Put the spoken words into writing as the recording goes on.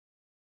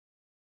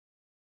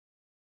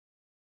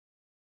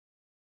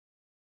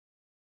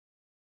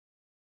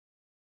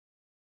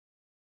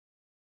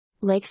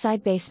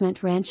Lakeside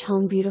basement ranch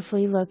home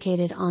beautifully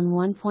located on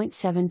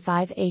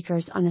 1.75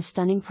 acres on a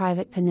stunning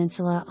private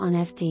peninsula on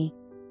FD.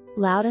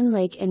 Loudon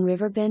Lake and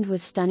Riverbend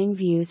with stunning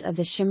views of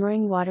the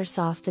shimmering waters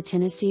off the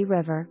Tennessee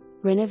River.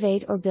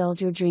 Renovate or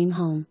build your dream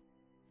home.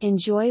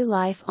 Enjoy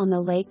life on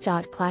the lake.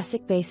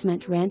 Classic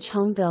basement ranch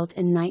home built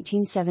in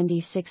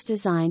 1976,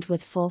 designed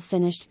with full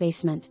finished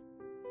basement.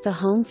 The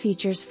home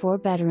features 4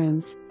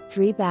 bedrooms,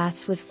 3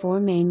 baths with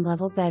 4 main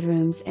level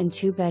bedrooms and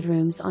 2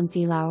 bedrooms on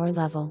the lower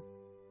level.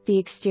 The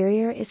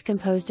exterior is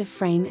composed of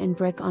frame and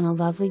brick on a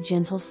lovely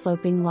gentle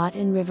sloping lot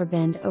in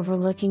Riverbend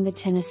overlooking the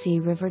Tennessee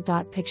River.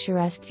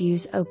 Picturesque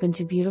views open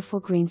to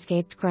beautiful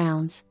greenscaped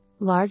grounds,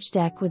 large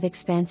deck with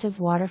expansive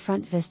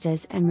waterfront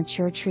vistas and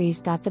mature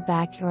trees. The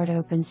backyard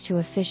opens to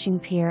a fishing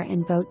pier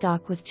and boat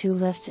dock with 2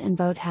 lifts and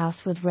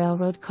boathouse with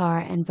railroad car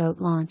and boat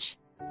launch.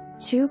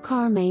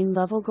 2-car main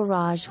level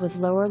garage with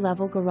lower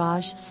level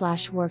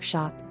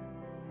garage/workshop.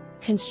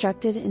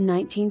 Constructed in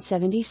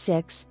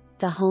 1976,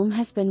 the home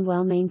has been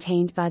well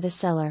maintained by the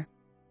seller.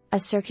 A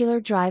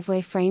circular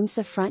driveway frames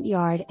the front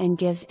yard and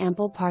gives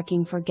ample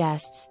parking for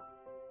guests.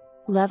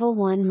 Level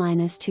 1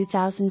 -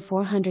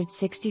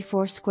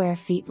 2,464 square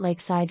feet,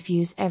 lakeside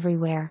views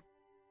everywhere.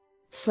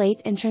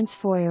 Slate entrance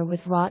foyer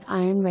with wrought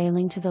iron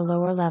railing to the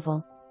lower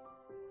level.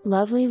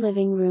 Lovely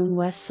living room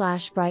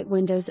west/bright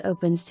windows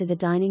opens to the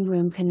dining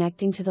room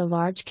connecting to the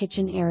large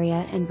kitchen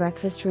area and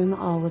breakfast room,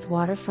 all with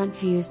waterfront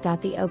views.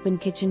 The open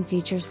kitchen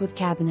features wood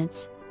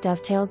cabinets,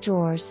 dovetailed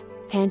drawers,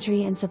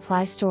 pantry and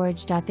supply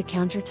storage. The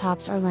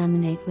countertops are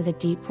laminate with a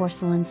deep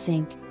porcelain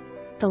sink.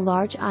 The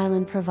large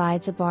island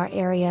provides a bar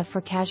area for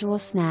casual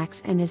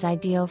snacks and is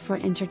ideal for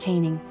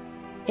entertaining.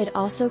 It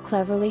also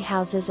cleverly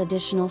houses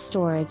additional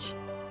storage.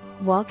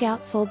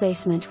 Walkout full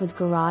basement with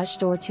garage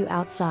door to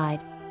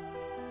outside.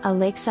 A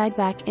lakeside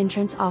back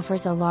entrance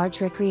offers a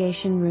large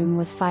recreation room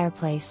with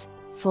fireplace,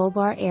 full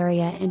bar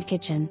area and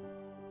kitchen.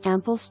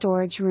 Ample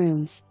storage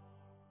rooms.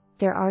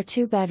 There are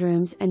 2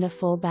 bedrooms and a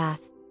full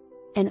bath.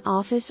 An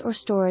office or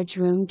storage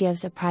room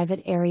gives a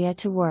private area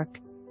to work.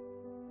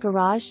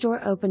 Garage door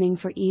opening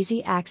for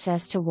easy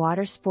access to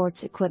water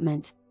sports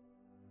equipment.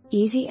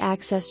 Easy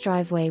access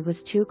driveway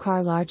with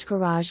 2-car large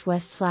garage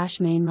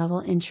west/main level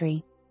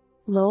entry.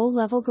 Low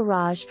level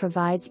garage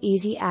provides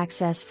easy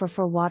access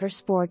for water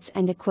sports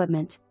and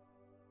equipment.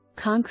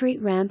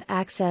 Concrete ramp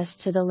access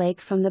to the lake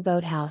from the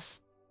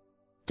boathouse.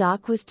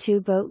 Dock with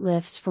 2 boat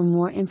lifts. For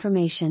more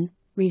information,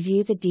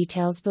 review the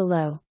details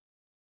below.